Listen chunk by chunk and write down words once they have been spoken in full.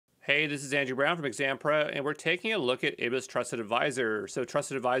Hey, this is Andrew Brown from Exam Pro, and we're taking a look at Aws Trusted Advisor. So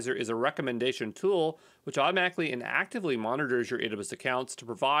Trusted Advisor is a recommendation tool which automatically and actively monitors your AWS accounts to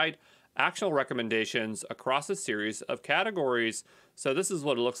provide actionable recommendations across a series of categories. So this is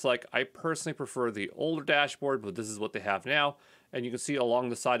what it looks like. I personally prefer the older dashboard, but this is what they have now. And you can see along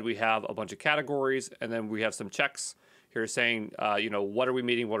the side we have a bunch of categories, and then we have some checks here saying, what are we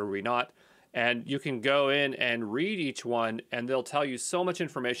meeting, what are we not? And you can go in and read each one, and they'll tell you so much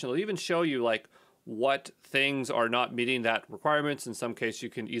information. They'll even show you like what things are not meeting that requirements. In some cases, you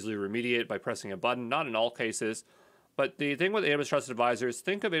can easily remediate by pressing a button. Not in all cases. But the thing with Aws Trusted Advisor is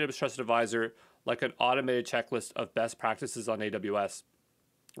think of Aws Trusted Advisor like an automated checklist of best practices on AWS.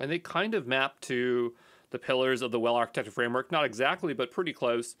 And they kind of map to the pillars of the well-architected framework. Not exactly, but pretty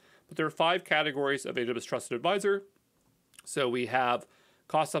close. But there are 5 categories of Aws Trusted Advisor. So we have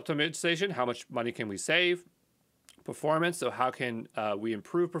cost optimization, how much money can we save? Performance, so how can we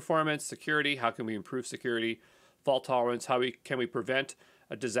improve performance? Security, how can we improve security? Fault tolerance, can we prevent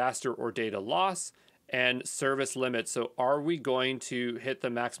a disaster or data loss? And service limits, so are we going to hit the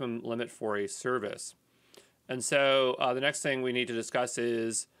maximum limit for a service? And so the next thing we need to discuss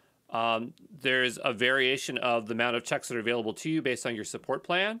is there's a variation of the amount of checks that are available to you based on your support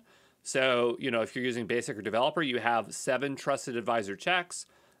plan. So, if you're using basic or developer, you have 7 trusted advisor checks.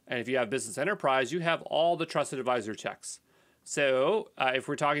 And if you have business enterprise, you have all the trusted advisor checks. So if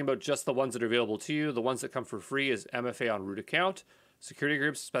we're talking about just the ones that are available to you, the ones that come for free is MFA on root account, security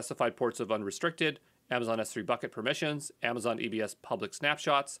groups, specified ports of unrestricted, Amazon S3 bucket permissions, Amazon EBS public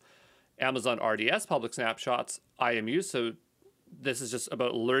snapshots, Amazon RDS public snapshots, IMU. So this is just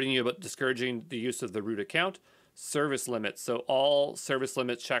about alerting you about discouraging the use of the root account. Service limits. So all service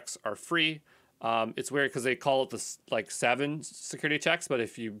limit checks are free. It's weird because they call it this like 7 security checks, but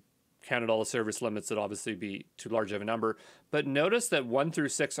if you counted all the service limits, it'd obviously be too large of a number. But notice that 1 through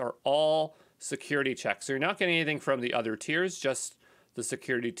 6 are all security checks. So you're not getting anything from the other tiers, just the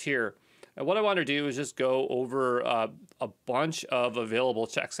security tier. And what I want to do is just go over a bunch of available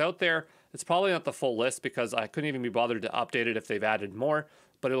checks out there. It's probably not the full list because I couldn't even be bothered to update it if they've added more,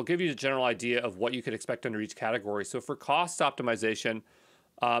 but it'll give you a general idea of what you could expect under each category. So for cost optimization,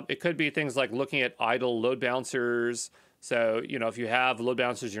 it could be things like looking at idle load balancers. So, if you have load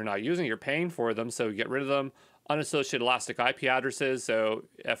balancers you're not using, you're paying for them, so get rid of them. Unassociated elastic IP addresses. So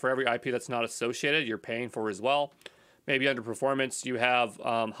for every IP that's not associated, you're paying for as well. Maybe under performance, you have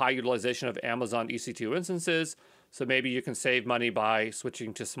high utilization of Amazon EC2 instances. So maybe you can save money by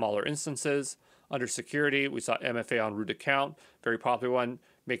switching to smaller instances. Under security, we saw MFA on root account, very popular one.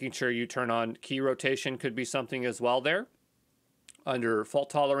 Making sure you turn on key rotation could be something as well there. Under fault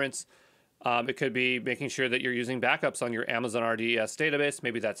tolerance, it could be making sure that you're using backups on your Amazon RDS database.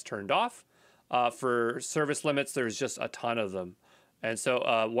 Maybe that's turned off. For service limits, there's just a ton of them. And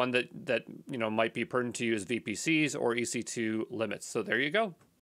so one that might be pertinent to you is VPCs or EC2 limits. So there you go.